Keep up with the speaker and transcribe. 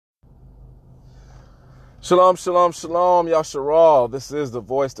Shalom, shalom, shalom, Yasharal. This is the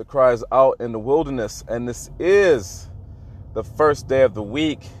voice that cries out in the wilderness, and this is the first day of the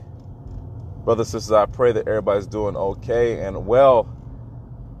week. Brothers and sisters, I pray that everybody's doing okay and well,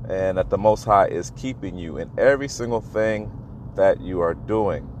 and that the Most High is keeping you in every single thing that you are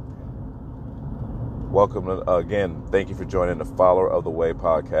doing. Welcome again. Thank you for joining the Follower of the Way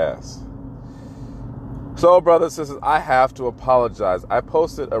podcast. So, brothers and sisters, I have to apologize. I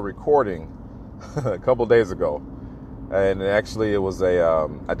posted a recording a couple days ago, and actually it was I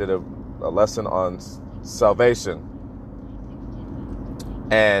did a lesson on salvation,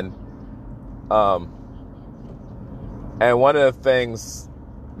 and one of the things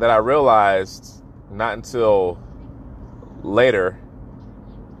that I realized not until later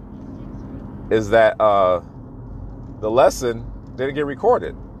is that the lesson didn't get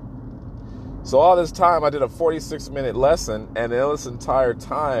recorded. So all this time I did a 46-minute lesson, and in this entire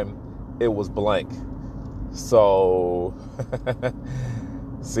time it was blank. So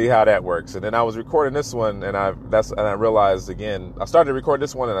see how that works. And then I was recording this one, and I realized again, I started to record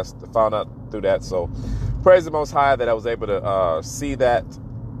this one, and I found out through that. So praise the Most High that I was able to see that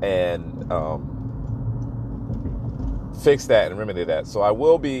and fix that and remedy that. So I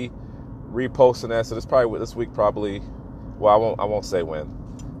will be reposting that. So this week probably. Well, I won't say when,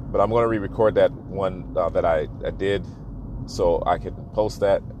 but I'm going to re-record that one that I did, so I can post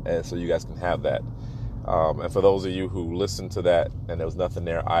that, and so you guys can have that. And for those of you who listened to that and there was nothing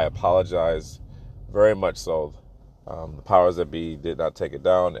there, I apologize very much so. The powers that be did not take it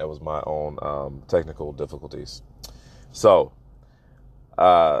down. It was my own technical difficulties. So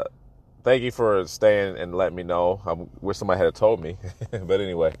thank you for staying and letting me know. I wish somebody had told me. But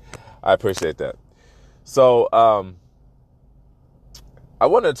anyway, I appreciate that. So I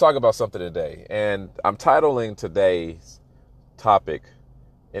wanted to talk about something today, and I'm titling today's topic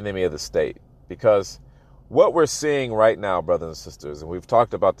Enemy of the State, because what we're seeing right now, brothers and sisters, and we've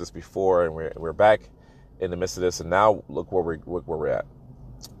talked about this before, and we're back in the midst of this, and now look where we're at.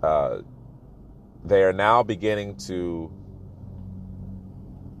 They are now beginning to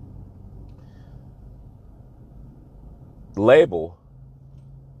label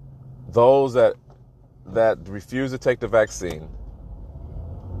those that refuse to take the vaccine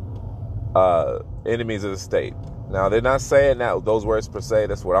enemies of the state. Now, they're not saying that those words per se.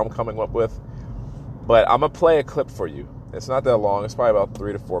 That's what I'm coming up with. But I'm going to play a clip for you. It's not that long. It's probably about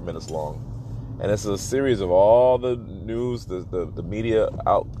 3 to 4 minutes long. And this is a series of all the news, the media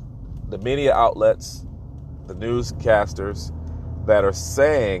outlets, the newscasters that are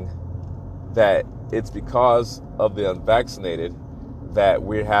saying that it's because of the unvaccinated that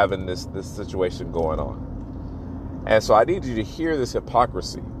we're having this situation going on. And so I need you to hear this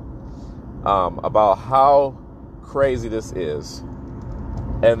hypocrisy about how crazy this is,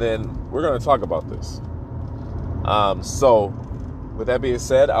 and then we're going to talk about this. So with that being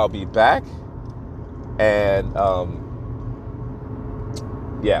said, I'll be back, and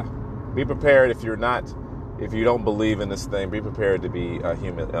be prepared. If you don't believe in this thing, be prepared to be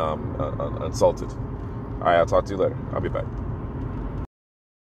insulted. All right, I'll talk to you later. I'll be back.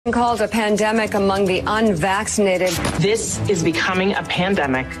 Called a pandemic among the unvaccinated. This is becoming a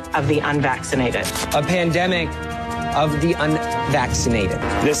pandemic of the unvaccinated. A pandemic of the unvaccinated.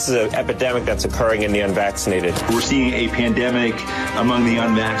 This is an epidemic that's occurring in the unvaccinated. We're seeing a pandemic among the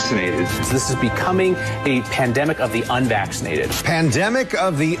unvaccinated. So this is becoming a pandemic of the unvaccinated. Pandemic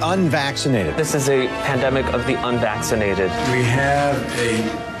of the unvaccinated. This is a pandemic of the unvaccinated. We have a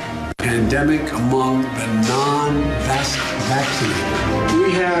pandemic among the non-vaccinated.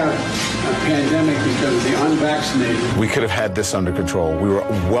 We have a pandemic because of the unvaccinated. We could have had this under control. We were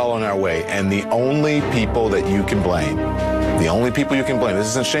well on our way. And the only people that you can blame, this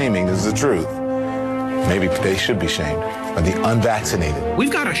isn't shaming, this is the truth. Maybe they should be shamed, are the unvaccinated. We've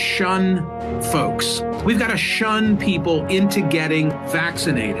got to shun folks. We've got to shun people into getting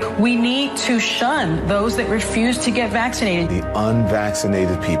vaccinated. We need to shun those that refuse to get vaccinated. The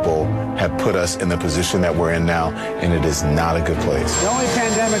unvaccinated people have put us in the position that we're in now, and it is not a good place. The only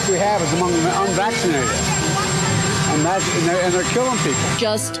pandemic we have is among the unvaccinated. And they're killing people.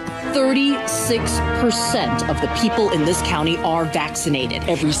 Just 36% of the people in this county are vaccinated.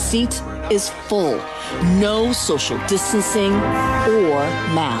 Every seat is full. No social distancing or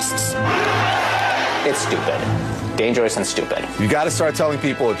masks. It's stupid. Dangerous and stupid. You got to start telling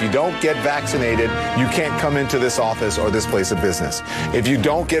people, if you don't get vaccinated, you can't come into this office or this place of business. If you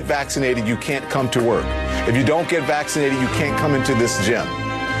don't get vaccinated, you can't come to work. If you don't get vaccinated, you can't come into this gym.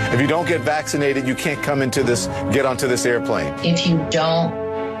 If you don't get vaccinated, you can't get onto this airplane. If you don't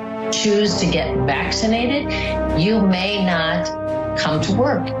choose to get vaccinated, you may not come to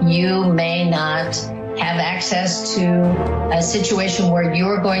work. You may not have access to a situation where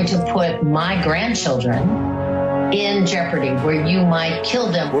you're going to put my grandchildren in jeopardy, where you might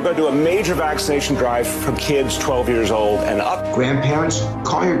kill them. We're going to do a major vaccination drive for kids 12 years old and up. Grandparents,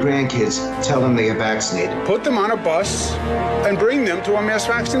 call your grandkids, tell them they get vaccinated. Put them on a bus and bring them to a mass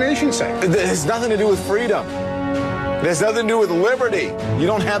vaccination site. It has nothing to do with freedom. It has nothing to do with liberty. You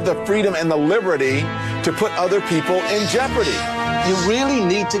don't have the freedom and the liberty to put other people in jeopardy. You really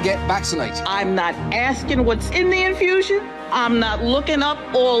need to get vaccinated. I'm not asking what's in the infusion. I'm not looking up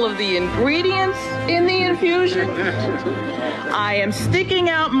all of the ingredients in the infusion. I am sticking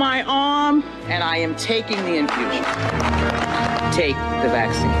out my arm and I am taking the infusion. Take the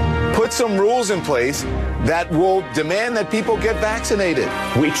vaccine. Put some rules in place that will demand that people get vaccinated.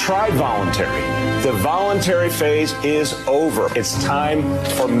 We tried voluntary. The voluntary phase is over. It's time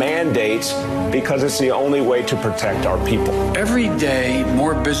for mandates because it's the only way to protect our people. Every day,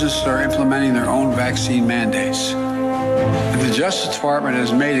 more businesses are implementing their own vaccine mandates. The Justice Department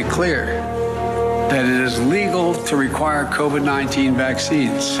has made it clear that it is legal to require COVID-19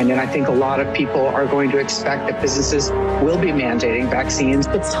 vaccines. And then I think a lot of people are going to expect that businesses will be mandating vaccines.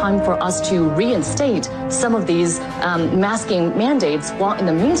 It's time for us to reinstate some of these masking mandates, while in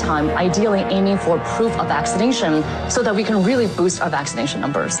the meantime, ideally aiming for proof of vaccination so that we can really boost our vaccination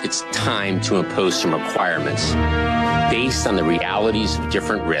numbers. It's time to impose some requirements based on the realities of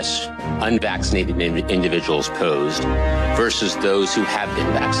different risks unvaccinated individuals posed versus those who have been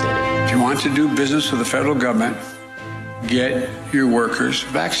vaccinated. If you want to do business with the federal government, get your workers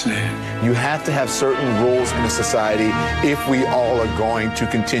vaccinated. You have to have certain rules in a society if we all are going to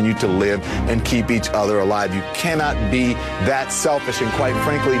continue to live and keep each other alive. You cannot be that selfish and, quite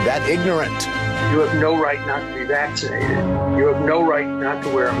frankly, that ignorant. You have no right not to be vaccinated. You have no right not to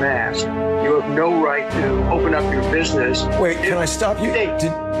wear a mask. You have no right to open up your business. Wait, can I stop you?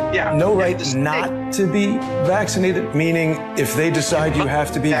 No right not to be vaccinated? Meaning if they decide you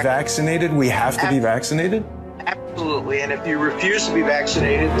have to be vaccinated, we have to be vaccinated? Absolutely. And if you refuse to be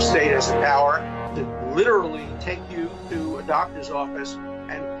vaccinated, the state has the power to literally take you to a doctor's office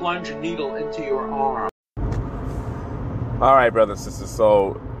and plunge a needle into your arm. All right, brothers and sisters.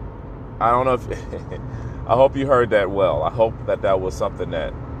 So I don't know if I hope you heard that well. I hope that was something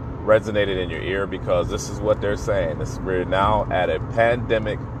that resonated in your ear, because this is what they're saying. We're now at a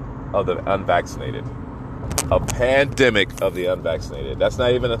pandemic of the unvaccinated. A pandemic of the unvaccinated. That's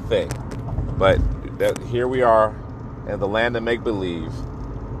not even a thing. But here we are in the land of make-believe,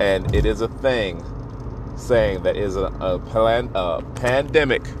 and it is a thing saying that is a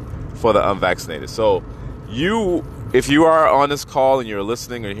pandemic for the unvaccinated. So if you are on this call and you're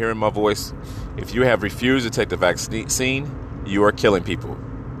listening or hearing my voice, if you have refused to take the vaccine, you are killing people.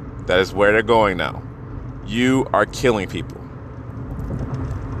 That is where they're going now. You are killing people.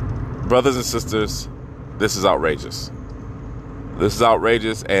 Brothers and sisters, this is outrageous. This is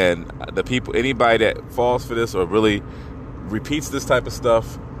outrageous, and the people, anybody that falls for this or really repeats this type of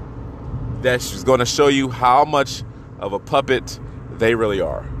stuff, that's going to show you how much of a puppet they really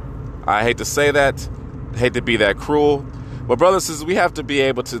are. I hate to say that, hate to be that cruel, but brothers and sisters, we have to be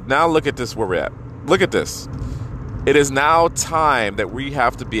able to now look at this where we're at. Look at this. It is now time that we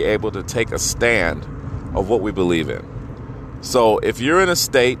have to be able to take a stand of what we believe in. So if you're in a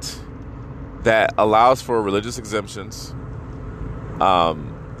state that allows for religious exemptions,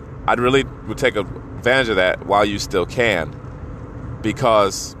 I'd really would take advantage of that while you still can,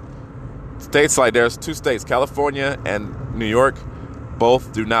 because states like, there's two states, California and New York,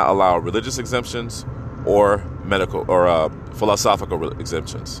 both do not allow religious exemptions or medical or philosophical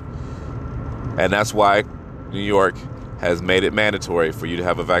exemptions. And that's why New York has made it mandatory for you to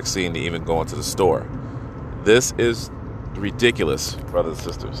have a vaccine to even go into the store. This is ridiculous, brothers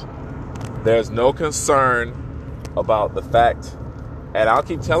and sisters. There's no concern about the fact, and I'll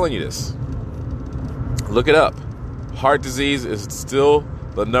keep telling you this. Look it up. Heart disease is still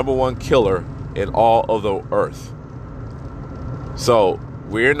the #1 killer in all of the earth. So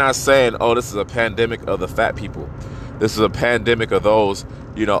we're not saying, oh, this is a pandemic of the fat people. This is a pandemic of those,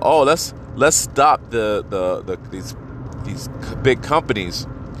 let's stop these big companies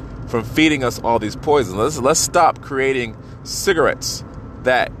from feeding us all these poisons. Let's stop creating cigarettes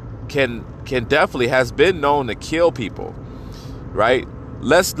that can definitely has been known to kill people, right?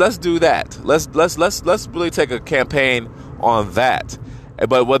 Let's do that. Let's really take a campaign on that.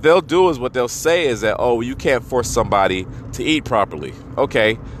 But what they'll do is, what they'll say is that, oh, you can't force somebody to eat properly.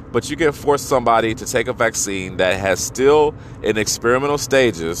 Okay, but you can force somebody to take a vaccine that has still in experimental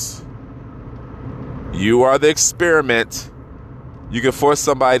stages. You are the experiment. You can force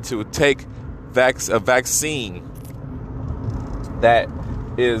somebody to take a vaccine that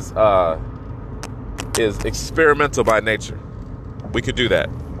is is experimental by nature. We could do that.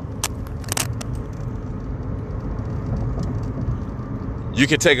 You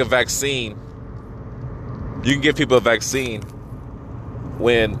can take a vaccine. You can give people a vaccine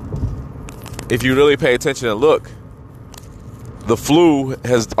when, if you really pay attention and look, the flu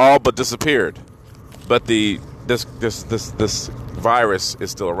has all but disappeared, but this virus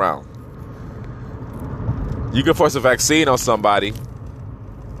is still around. You can force a vaccine on somebody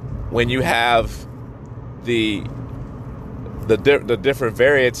when you have the different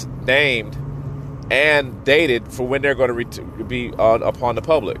variants named and dated for when they're going to be upon the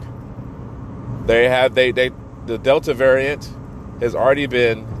public. The Delta variant has already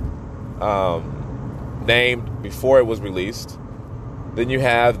been named before it was released. Then you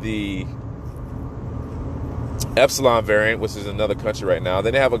have the Epsilon variant, which is in another country right now.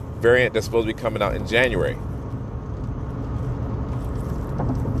 Then they have a variant that's supposed to be coming out in January.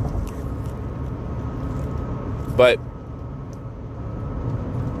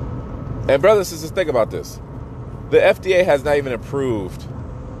 And brothers and sisters, think about this. The FDA has not even approved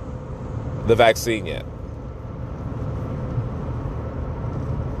the vaccine yet.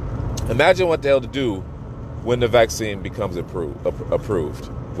 Imagine what they'll do when the vaccine becomes approved,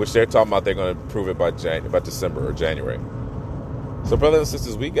 which they're talking about they're going to approve it by December or January. So brothers and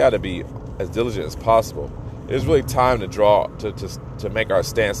sisters, we got to be as diligent as possible. It's really time to make our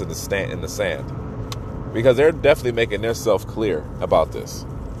stance in the sand, because they're definitely making themselves clear about this.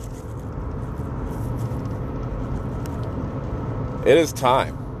 It is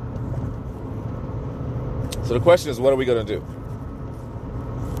time. So the question is, what are we going to do?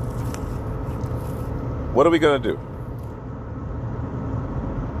 What are we going to do?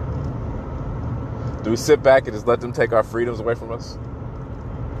 Do we sit back and just let them take our freedoms away from us?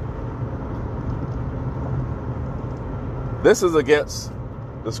 This is against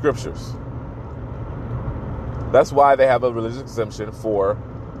the scriptures. That's why they have a religious exemption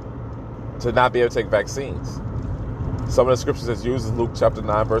to not be able to take vaccines. Some of the scriptures that's used is Luke chapter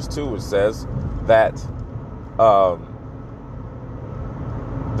 9, verse 2, which says that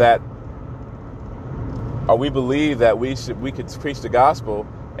we believe that we could preach the gospel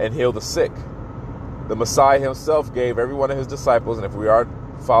and heal the sick. The Messiah himself gave every one of his disciples, and if we are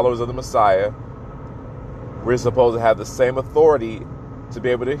followers of the Messiah, we're supposed to have the same authority to be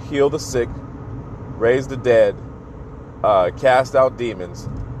able to heal the sick, raise the dead, cast out demons,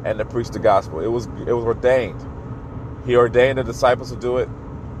 and to preach the gospel. It was ordained. He ordained the disciples to do it,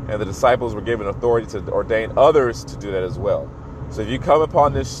 and the disciples were given authority to ordain others to do that as well. So if you come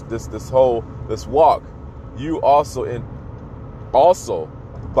upon this walk, you also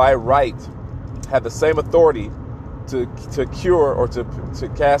by right have the same authority to cure or to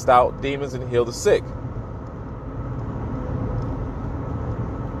cast out demons and heal the sick.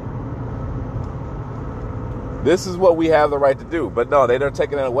 This is what we have the right to do. But no, they're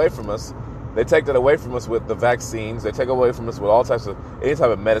taking that away from us. They take that away from us with the vaccines. They take it away from us with any type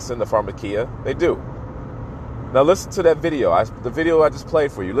of medicine, the pharmacia. They do. Now listen to that video. The video I just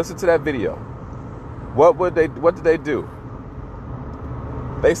played for you. Listen to that video. What did they do?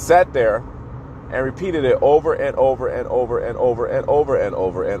 They sat there and repeated it over and over and over and over and over and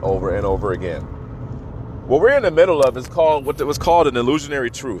over and over and over again. What we're in the middle of is what was called an illusionary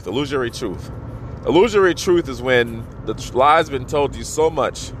truth. Illusionary truth. Illusionary truth is when the lie's been told to you so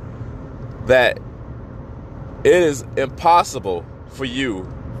much that it is impossible for you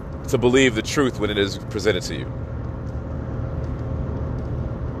to believe the truth when it is presented to you.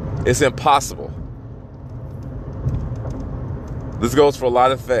 It's impossible. This goes for a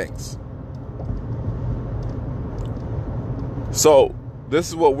lot of things. So this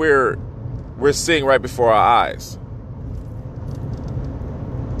is what we're seeing right before our eyes.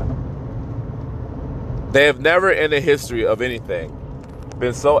 They have never in the history of anything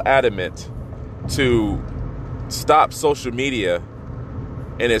been so adamant to stop social media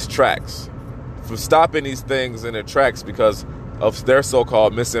in its tracks, from stopping these things in their tracks because of their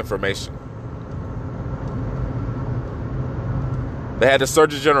so-called misinformation. They had the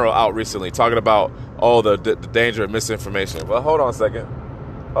Surgeon General out recently talking about the danger of misinformation. Well, hold on a second.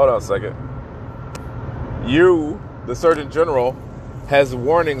 The Surgeon General, has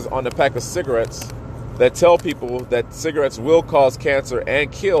warnings on the pack of cigarettes that tell people that cigarettes will cause cancer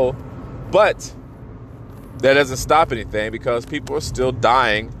and kill, but that doesn't stop anything because people are still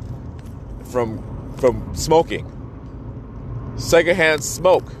dying from smoking. Secondhand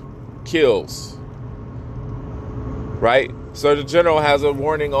smoke kills, right? Surgeon General has a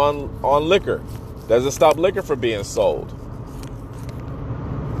warning on liquor. Doesn't stop liquor from being sold.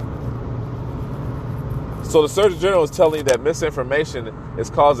 So the Surgeon General is telling you that misinformation is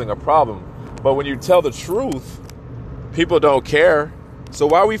causing a problem. But when you tell the truth, people don't care. So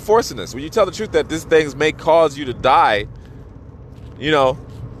why are we forcing this? When you tell the truth that these things may cause you to die, you know,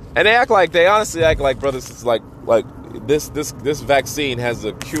 and they honestly act like, brothers, it's like this vaccine has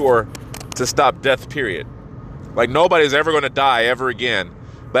a cure to stop death, period. Like nobody's ever going to die ever again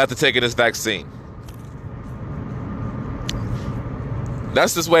after taking this vaccine.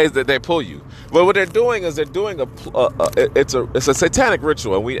 That's just ways that they pull you. But what they're doing is it's a satanic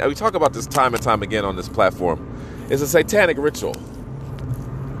ritual, and we talk about this time and time again on this platform. It's a satanic ritual.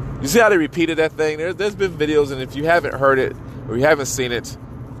 You see how they repeated that thing? There's been videos, and if you haven't heard it or you haven't seen it,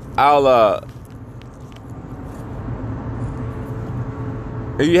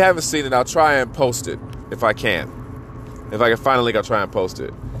 if you haven't seen it, I'll try and post it if I can. If I can find a link, I'll try and post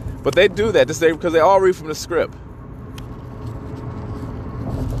it. But they do that because they all read from the script.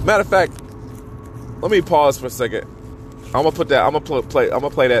 Matter of fact, let me pause for a second. I'm gonna play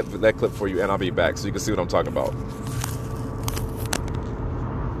that clip for you, and I'll be back so you can see what I'm talking about.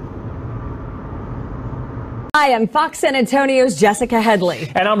 Hi, I'm Fox San Antonio's Jessica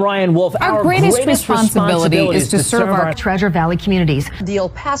Headley. And I'm Ryan Wolf. Our greatest responsibility is to serve our Treasure Valley communities, the El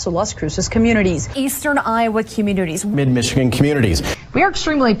Paso, Las Cruces communities, Eastern Iowa communities, Mid-Michigan communities. We are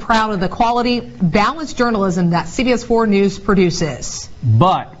extremely proud of the quality, balanced journalism that CBS 4 News produces.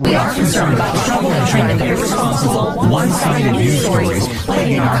 But we are concerned about the trouble and trend of irresponsible, one-sided news stories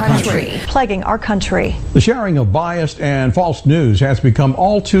plaguing our country. The sharing of biased and false news has become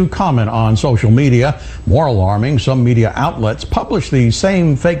all too common on social media. More alarming, some media outlets publish these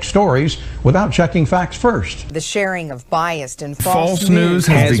same fake stories without checking facts first. The sharing of biased and false news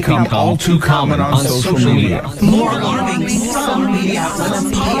has become all too common on social media. More alarming, some media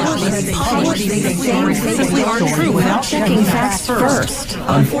outlets publish these same fake stories without checking facts first.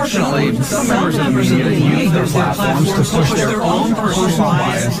 Unfortunately, some members of the media use their platforms to push their own personal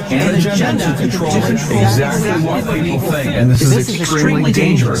bias and agenda to control exactly what people think. And this is extremely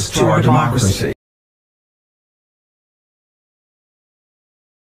dangerous to our democracy.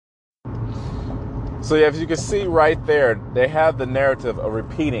 So yeah, as you can see right there, they have the narrative of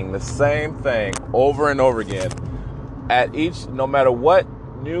repeating the same thing over and over again at each, no matter what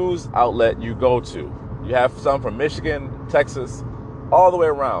news outlet you go to. You have some from Michigan, Texas, all the way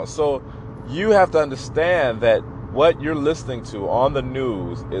around. So you have to understand that what you're listening to on the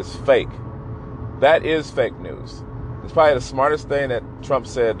news is fake. That is fake news. It's probably the smartest thing that Trump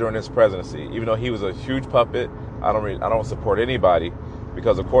said during his presidency, even though he was a huge puppet. I don't support anybody,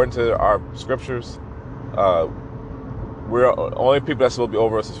 because according to our scriptures, we're only people that's supposed to be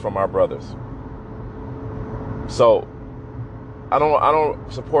over us is from our brothers. So I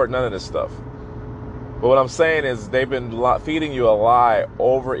don't support none of this stuff. But what I'm saying is they've been feeding you a lie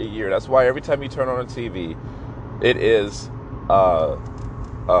over a year. That's why every time you turn on a TV, it is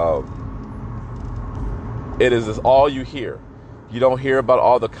all you hear. You don't hear about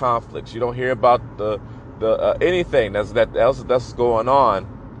all the conflicts. You don't hear about the anything that's going on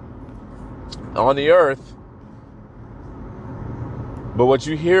the earth. But what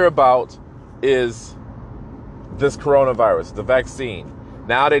you hear about is this coronavirus, the vaccine.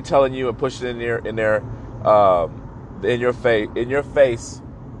 Now they're telling you and pushing in your face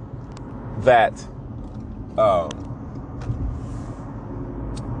that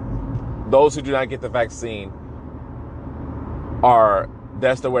those who do not get the vaccine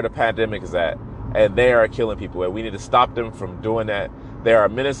that's where the pandemic is at, and they are killing people, and we need to stop them from doing that. They are a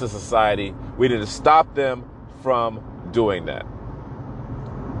menace to society. We need to stop them from doing that.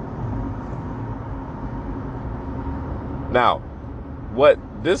 Now, what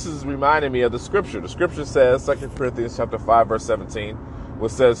this is reminding me of the scripture. The scripture says, 2 Corinthians chapter 5, verse 17,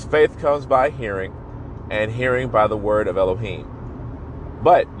 which says, faith comes by hearing, and hearing by the word of Elohim.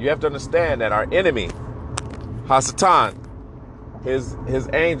 But you have to understand that our enemy, Hasatan, his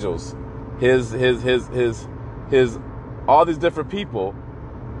angels, his all these different people,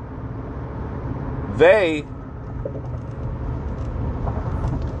 they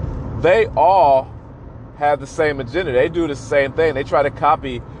all have the same agenda. They do the same thing. They try to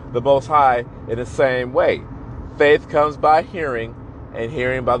copy the Most High in the same way. Faith comes by hearing, and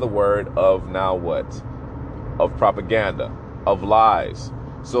hearing by the word of now what? Of propaganda, of lies.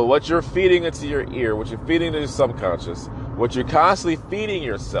 So what you're feeding into your ear, what you're feeding into your subconscious, what you're constantly feeding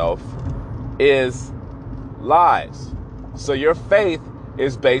yourself is lies. So your faith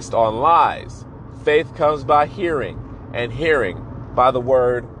is based on lies. Faith comes by hearing, and hearing by the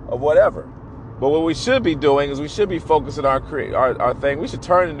word of whatever. But what we should be doing is we should be focusing on our thing. We should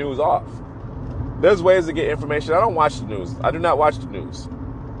turn the news off. There's ways to get information. I don't watch the news. I do not watch the news.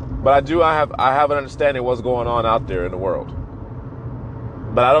 But I have an understanding of what's going on out there in the world.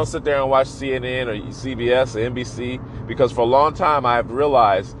 But I don't sit there and watch CNN or CBS or NBC, because for a long time I've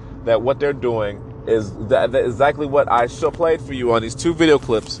realized that what they're doing is that exactly what I played for you on these 2 video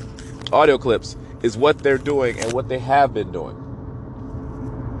clips, audio clips, is what they're doing and what they have been doing.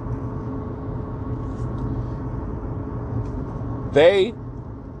 They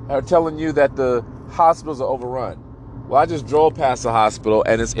are telling you that the hospitals are overrun. Well, I just drove past the hospital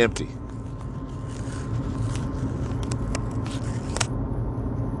and it's empty.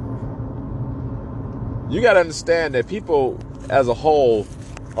 You got to understand that people as a whole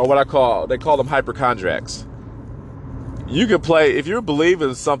are they call them hypochondriacs. You can play, if you believe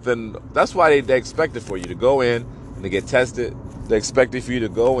in something, that's why they expect it for you to go in and to get tested. They expect it for you to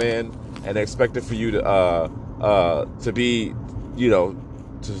go in, and they expect it for you to be, you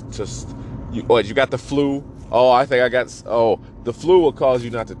got the flu. The flu will cause you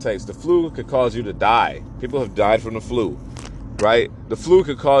not to taste. The flu could cause you to die. People have died from the flu. Right? The flu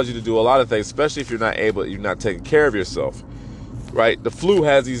could cause you to do a lot of things, especially if you're not taking care of yourself. Right? The flu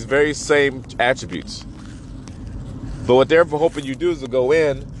has these very same attributes. But what they're hoping you do is to go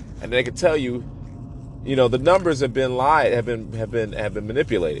in and they can tell you, the numbers have been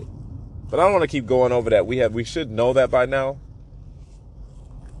manipulated. But I don't want to keep going over that. We should know that by now.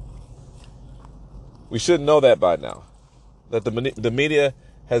 We should know that by now. That the media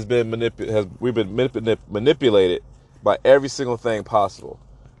has been manipulated by every single thing possible.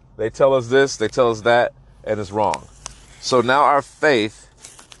 They tell us this, they tell us that, and it's wrong. So now our faith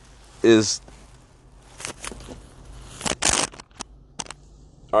is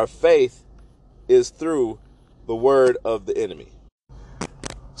through the word of the enemy.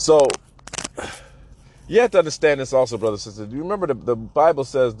 So you have to understand this also, brothers and sisters. Do you remember the Bible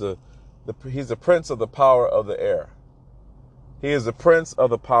says he's the prince of the power of the air. He is the prince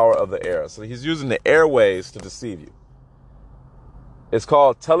of the power of the air. So he's using the airways to deceive you. It's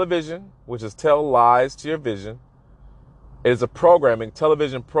called television, which is tell lies to your vision. It is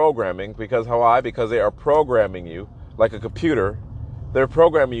television programming, because Because they are programming you like a computer. They're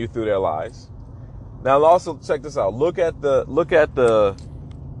programming you through their lies. Now also check this out. Look at the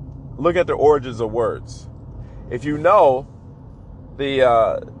origins of words. If you know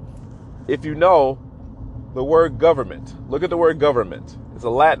the word government, look at the word government. It's a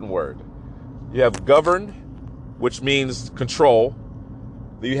Latin word. You have govern, which means control.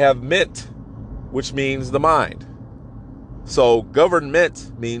 You have ment, which means the mind. So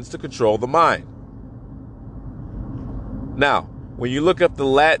government means to control the mind. Now, when you look up the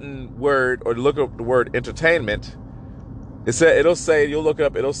Latin word or look up the word entertainment, it'll say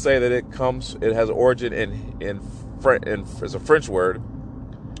that it has origin it's a French word.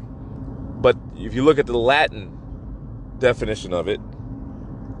 But if you look at the Latin definition of it,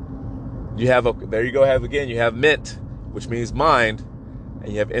 you have ment, which means mind,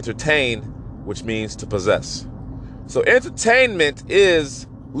 and you have entertain, which means to possess. So entertainment is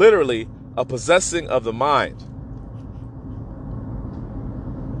literally a possessing of the mind.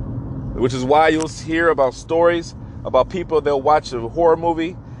 Which is why you'll hear about stories about people, they'll watch a horror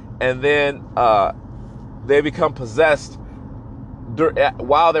movie and then they become possessed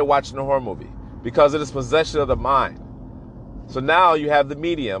while they're watching the horror movie, because it is possession of the mind. So now you have the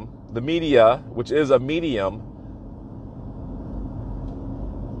media, which is a medium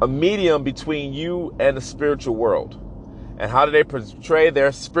between you and the spiritual world. And how do they portray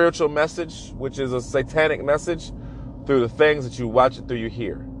their spiritual message, which is a satanic message? Through the things that you watch and through you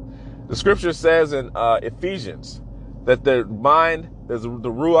hear. The scripture says in Ephesians that the mind, there's the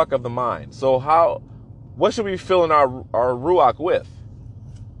ruach of the mind. So what should we fill in our ruach with?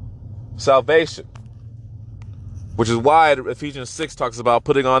 Salvation. Which is why Ephesians 6 talks about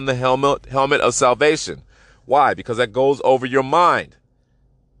putting on the helmet of salvation. Why? Because that goes over your mind.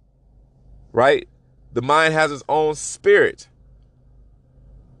 Right? The mind has its own spirit.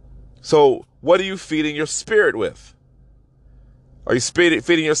 So what are you feeding your spirit with? Are you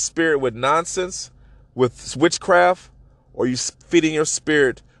feeding your spirit with nonsense, with witchcraft, or are you feeding your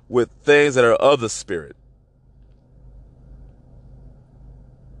spirit with things that are of the spirit?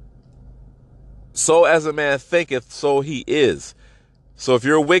 So as a man thinketh, so he is. So if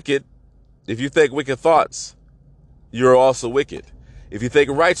you're wicked, if you think wicked thoughts, you're also wicked. If you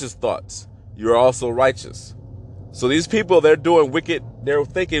think righteous thoughts, you're also righteous. So these people, they're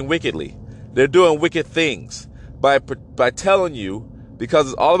thinking wickedly. They're doing wicked things by telling you, because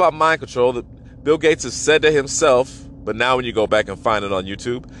it's all about mind control. That Bill Gates has said to himself, but now when you go back and find it on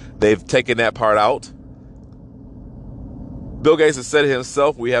YouTube, they've taken that part out. Bill Gates has said to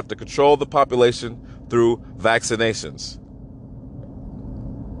himself, we have to control the population through vaccinations.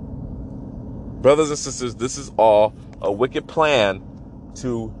 Brothers and sisters, this is all a wicked plan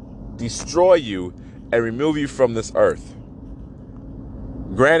to destroy you and remove you from this earth.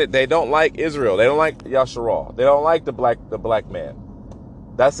 Granted, they don't like Israel. They don't like Yasharal. They don't like the black man.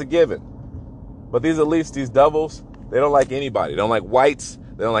 That's a given. But these elites, these devils, they don't like anybody. They don't like whites.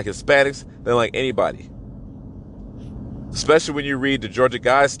 They don't like Hispanics. They don't like anybody. Especially when you read the Georgia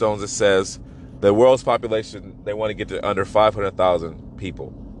Guidestones, it says the world's population, they want to get to under 500,000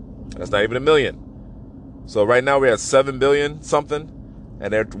 people. That's not even 1 million. So right now we're at 7 billion something,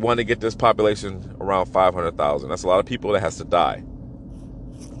 and they're wanting to get this population around 500,000. That's a lot of people that has to die.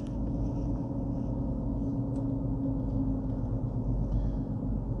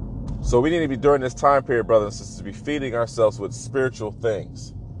 So we need to be, during this time period, brothers and sisters, to be feeding ourselves with spiritual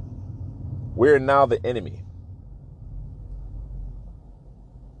things. We are now the enemy.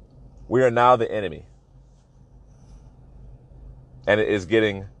 We are now the enemy. And it is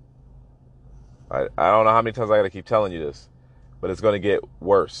getting, I don't know how many times I got to keep telling you this, but it's going to get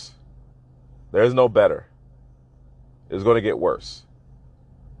worse. There's no better. It's going to get worse.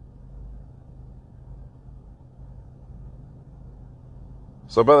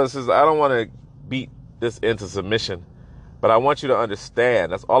 So, brothers and sisters, I don't want to beat this into submission, but I want you to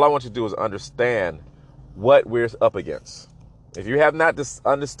understand. That's all I want you to do is understand what we're up against. If you have not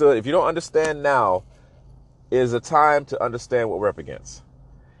understood, if you don't understand now, is a time to understand what we're up against.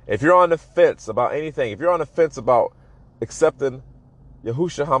 If you're on the fence about anything, if you're on the fence about accepting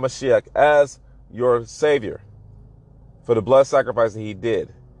Yahushua HaMashiach as your Savior for the blood sacrifice that he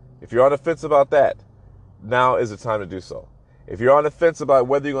did, if you're on the fence about that, now is the time to do so. If you're on the fence about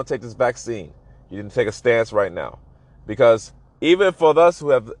whether you're going to take this vaccine, you didn't take a stance right now. Because even for us who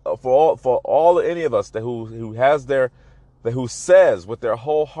have, any of us that who says with their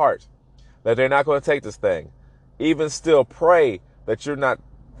whole heart that they're not going to take this thing, even still pray that you're not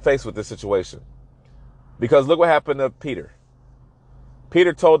faced with this situation. Because look what happened to Peter.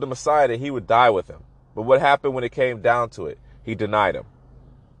 Peter told the Messiah that he would die with him. But what happened when it came down to it? He denied him.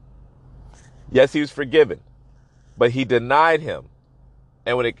 Yes, he was forgiven, but he denied him.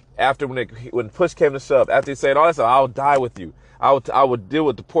 And when push came to shove, after he said all that stuff, I'll die with you. I would deal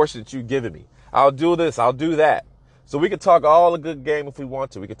with the portion that you've given me. I'll do this. I'll do that. So we could talk all a good game if we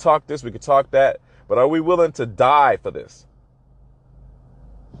want to. We could talk this. We could talk that. But are we willing to die for this?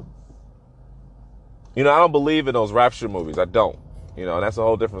 You know, I don't believe in those rapture movies. I don't. You know, and that's a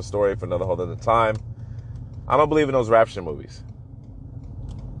whole different story for another whole other time. I don't believe in those rapture movies.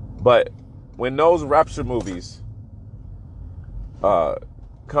 But when those rapture movies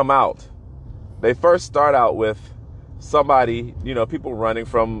come out, they first start out with somebody, you know, people running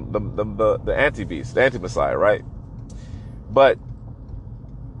from the anti-beast, the anti-Messiah, right? But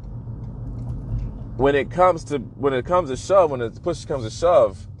when it comes to shove, when the push comes to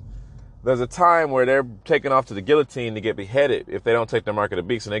shove, there's a time where they're taken off to the guillotine to get beheaded if they don't take the mark of the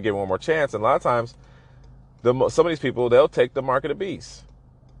beast, and they get one more chance. And a lot of times, some of these people, they'll take the mark of the beast.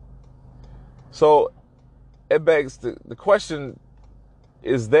 So it begs the question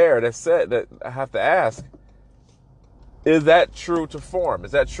is there that I have to ask: is that true to form?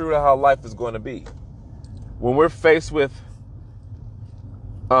 Is that true to how life is going to be? When we're faced with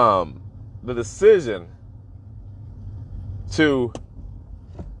the decision to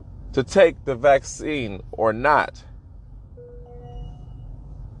take the vaccine or not,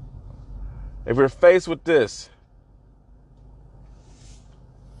 if we're faced with this,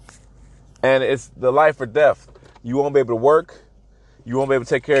 and it's the life or death, you won't be able to work, you won't be able to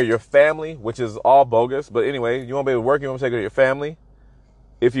take care of your family, which is all bogus, but anyway, you won't be able to work, you won't take care of your family.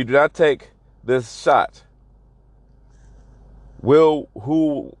 If you do not take this shot,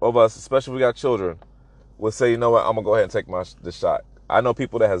 who of us, especially if we got children, will say, you know what, I'm going to go ahead and take this shot? I know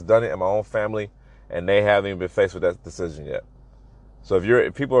people that has done it in my own family, and they haven't even been faced with that decision yet. So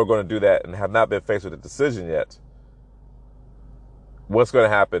if people are going to do that and have not been faced with a decision yet, what's going to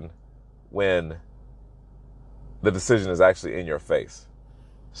happen when the decision is actually in your face?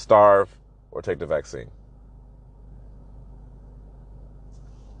 Starve or take the vaccine?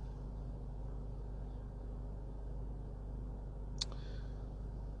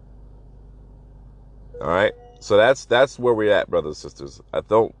 All right. So that's where we're at, brothers and sisters. I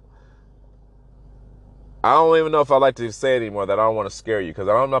don't even know if I like to say it anymore, that I don't want to scare you, because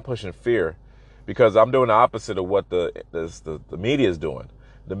I'm not pushing fear, because I'm doing the opposite of what the media is doing.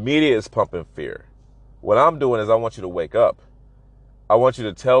 The media is pumping fear. What I'm doing is I want you to wake up. I want you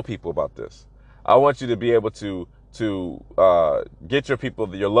to tell people about this. I want you to be able to get your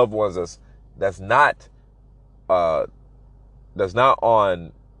people, your loved ones that's not on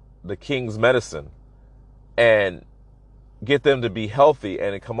the king's medicine, and get them to be healthy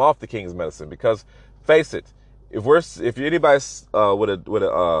and come off the king's medicine. Because face it, if anybody's with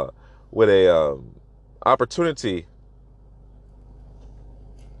a opportunity,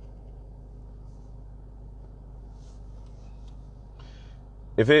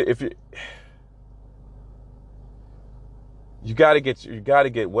 you got to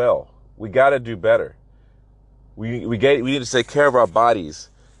get well. We got to do better. We need to take care of our bodies,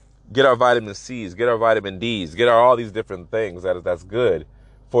 get our vitamin C's, get our vitamin D's, get all these different things that's good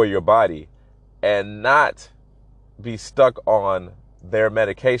for your body, and not be stuck on their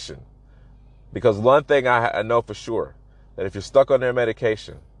medication. Because one thing I know for sure, that if you're stuck on their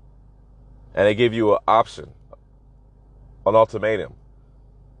medication and they give you an option, an ultimatum,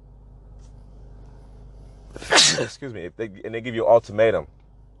 excuse me, and they give you an ultimatum,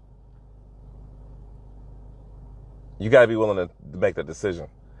 you got to be willing to make that decision.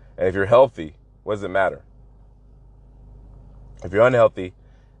 And if you're healthy, what does it matter? If you're unhealthy,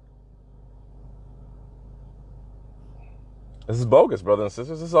 this is bogus, brothers and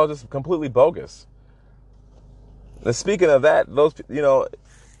sisters. This is all just completely bogus. And speaking of that,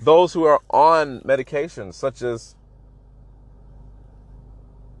 those who are on medications such as,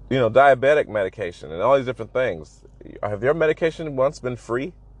 diabetic medication and all these different things, have your medication once been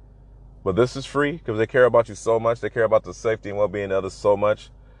free? But this is free because they care about you so much. They care about the safety and well-being of others so much.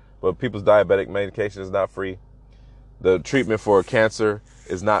 But people's diabetic medication is not free. The treatment for cancer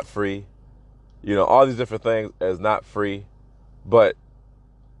is not free. All these different things is not free. But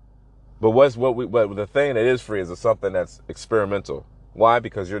the thing that is free is something that's experimental. Why?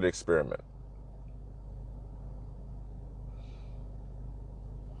 Because you're the experiment.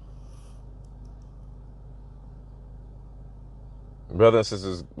 Brothers and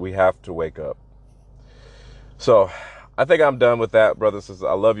sisters, we have to wake up. So I think I'm done with that, brothers and sisters.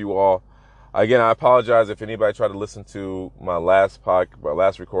 I love you all. Again, I apologize if anybody tried to listen to my last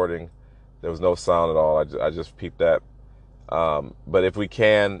recording. There was no sound at all. I just peeped that. But if you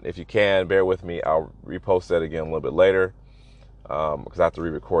can, bear with me. I'll repost that again a little bit later because I have to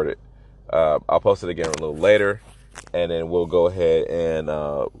re-record it. I'll post it again a little later, and then we'll go ahead and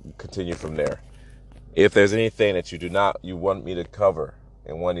continue from there. If there's anything that you want me to cover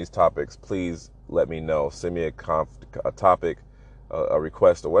in one of these topics, please let me know. Send me a topic, a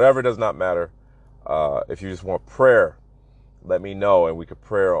request, or whatever. It does not matter. If you just want prayer, let me know, and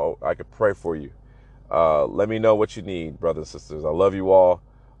I could pray for you. Let me know what you need, brothers and sisters. I love you all.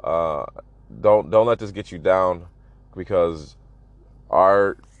 Don't let this get you down, because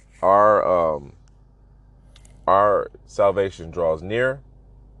our salvation draws near.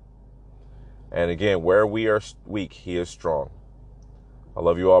 And again, where we are weak, he is strong. I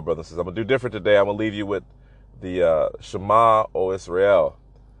love you all, brothers and sisters. I'm going to do different today. I'm going to leave you with the Shema, O Israel.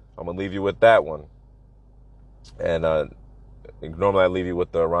 I'm going to leave you with that one. And normally I leave you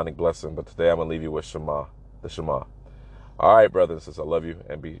with the Aaronic blessing, but today I'm going to leave you with the Shema. All right, brothers and sisters, I love you,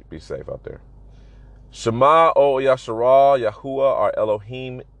 and be safe out there. Shema, O Yasharah, Yahuwah, our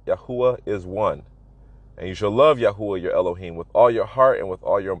Elohim, Yahuwah is one. And you shall love Yahuwah your Elohim with all your heart and with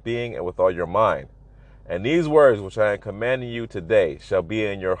all your being and with all your mind. And these words which I am commanding you today shall be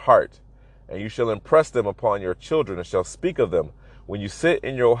in your heart, and you shall impress them upon your children, and shall speak of them when you sit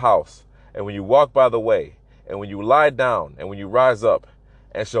in your house, and when you walk by the way, and when you lie down, and when you rise up,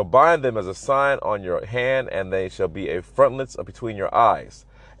 and shall bind them as a sign on your hand, and they shall be a frontlets between your eyes.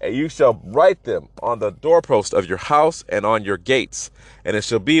 And you shall write them on the doorpost of your house and on your gates. And it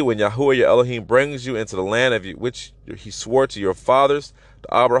shall be when Yahuwah your Elohim brings you into the land of which he swore to your fathers, to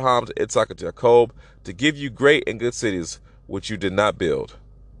Abraham, to Isaac, and to Jacob, to give you great and good cities which you did not build,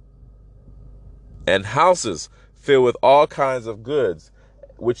 and houses filled with all kinds of goods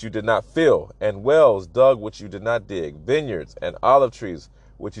which you did not fill, and wells dug which you did not dig, vineyards and olive trees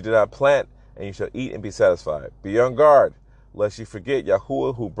which you did not plant, and you shall eat and be satisfied. Be on guard, lest you forget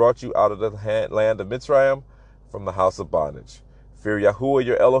Yahuwah who brought you out of the land of Mitzrayim from the house of bondage. Fear Yahuwah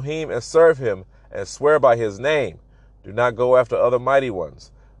your Elohim and serve him, and swear by his name. Do not go after other mighty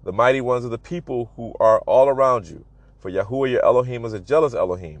ones, the mighty ones of the people who are all around you. For Yahuwah your Elohim is a jealous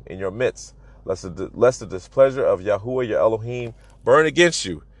Elohim in your midst, lest the displeasure of Yahuwah your Elohim burn against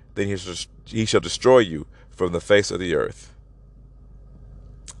you. Then he shall destroy you from the face of the earth.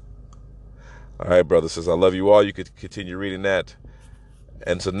 All right, brothers and sisters, I love you all. You could continue reading that.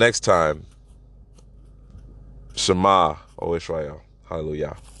 Until next time, Shema, O Israel.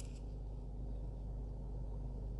 Hallelujah.